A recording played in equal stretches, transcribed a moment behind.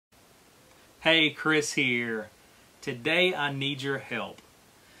Hey, Chris here. Today I need your help.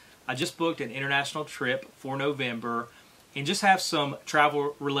 I just booked an international trip for November and just have some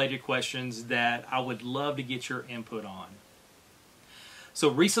travel related questions that I would love to get your input on. So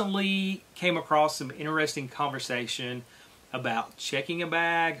recently came across some interesting conversation about checking a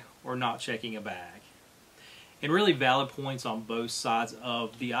bag or not checking a bag. And really valid points on both sides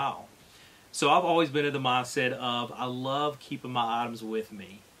of the aisle. So I've always been in the mindset of I love keeping my items with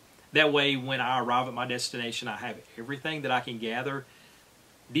me. That way, when I arrive at my destination, I have everything that I can gather,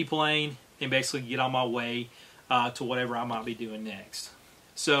 deplane, and basically get on my way to whatever I might be doing next.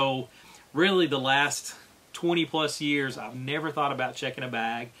 So, really, the last 20 plus years, I've never thought about checking a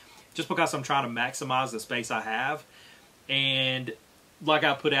bag just because I'm trying to maximize the space I have. And like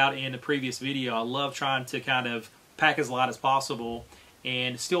I put out in the previous video, I love trying to kind of pack as light as possible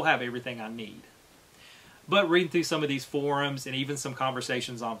and still have everything I need. But reading through some of these forums and even some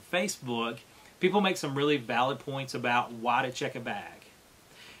conversations on Facebook, people make some really valid points about why to check a bag.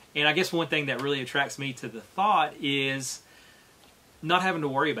 And I guess one thing that really attracts me to the thought is not having to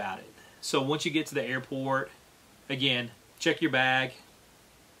worry about it. So once you get to the airport, again, check your bag,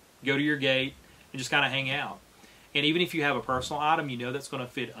 go to your gate, and just kind of hang out. And even if you have a personal item, you know that's going to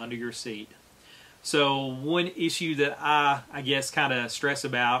fit under your seat. So one issue that I guess kind of stress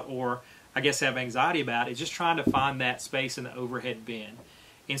about, or I guess have anxiety about, is just trying to find that space in the overhead bin.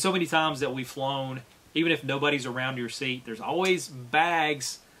 And so many times that we've flown, even if nobody's around your seat, there's always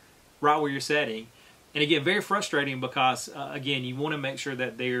bags right where you're sitting. And again, very frustrating because, again, you want to make sure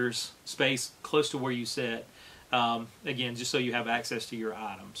that there's space close to where you sit, again, just so you have access to your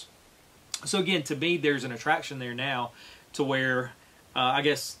items. So again, to me, there's an attraction there now to where, I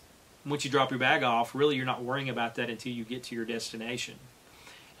guess, once you drop your bag off, really you're not worrying about that until you get to your destination.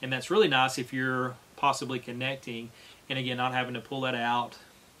 And that's really nice if you're possibly connecting and again not having to pull that out,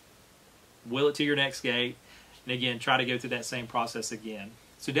 wheel it to your next gate, and again try to go through that same process again.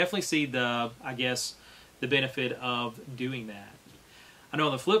 So definitely see the benefit of doing that. I know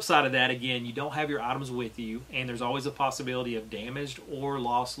on the flip side of that, again, you don't have your items with you and there's always a possibility of damaged or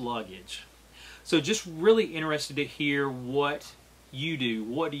lost luggage. So just really interested to hear what you do.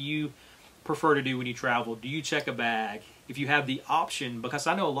 What do you prefer to do when you travel? Do you check a bag? If you have the option, because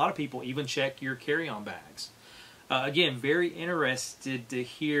I know a lot of people even check your carry-on bags. Again, very interested to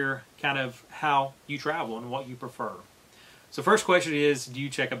hear kind of how you travel and what you prefer. So first question is, do you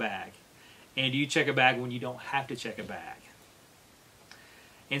check a bag? And do you check a bag when you don't have to check a bag?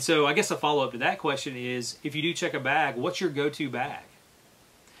 And so I guess a follow-up to that question is, if you do check a bag, what's your go-to bag?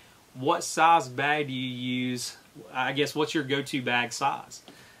 What size bag do you use? I guess what's your go-to bag size?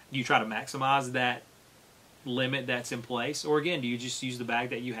 Do you try to maximize that limit that's in place, or again do you just use the bag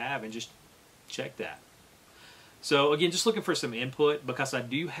that you have and just check that? So again, just looking for some input because I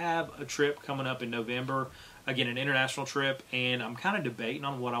do have a trip coming up in November, again an international trip, and I'm kind of debating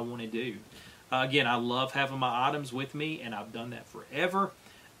on what I want to do. Again, I love having my items with me and I've done that forever,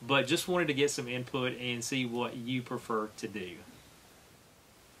 but just wanted to get some input and see what you prefer to do.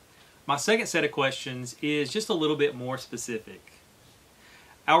 My second set of questions is just a little bit more specific.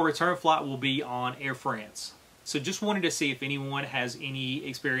 Our return flight will be on Air France. So just wanted to see if anyone has any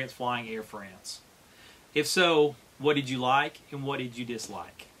experience flying Air France. If so, what did you like and what did you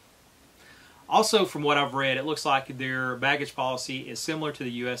dislike? Also, from what I've read, it looks like their baggage policy is similar to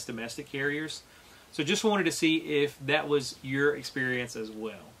the U.S. domestic carriers. So just wanted to see if that was your experience as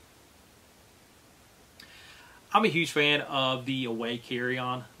well. I'm a huge fan of the Away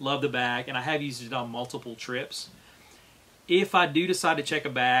carry-on. Love the bag, and I have used it on multiple trips. If I do decide to check a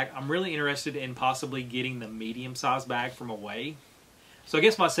bag, I'm really interested in possibly getting the medium-sized bag from Away. So I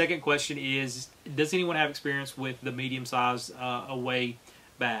guess my second question is, does anyone have experience with the medium-sized Away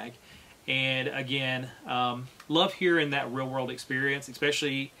bag? And again, love hearing that real-world experience,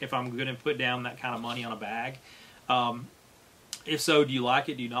 especially if I'm going to put down that kind of money on a bag. If so, do you like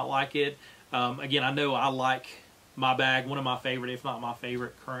it? Do you not like it? Again, I know I like my bag, one of my favorite, if not my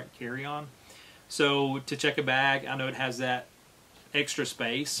favorite, current carry-on. So to check a bag, I know it has that extra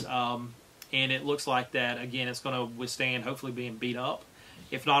space, and it looks like that, again, it's going to withstand hopefully being beat up.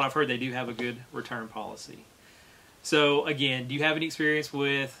 If not, I've heard they do have a good return policy. So again, do you have any experience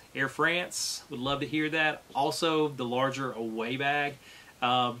with Air France? Would love to hear that. Also, the larger Away bag.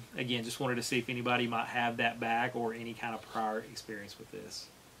 Again, just wanted to see if anybody might have that bag or any kind of prior experience with this.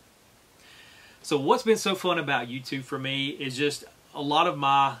 So what's been so fun about YouTube for me is just a lot of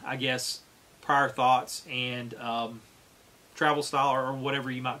my, I guess, prior thoughts and travel style or whatever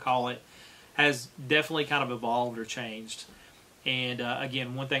you might call it has definitely kind of evolved or changed. And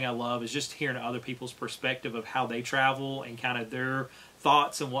again, one thing I love is just hearing other people's perspective of how they travel and kind of their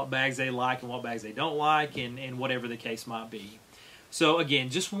thoughts on what bags they like and what bags they don't like, and whatever the case might be. So again,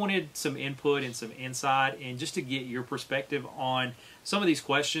 just wanted some input and some insight, and just to get your perspective on some of these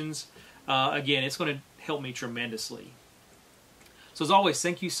questions. Again, it's going to help me tremendously. So as always,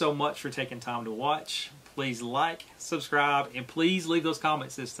 thank you so much for taking time to watch. Please like, subscribe, and please leave those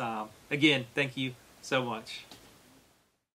comments this time. Again, thank you so much.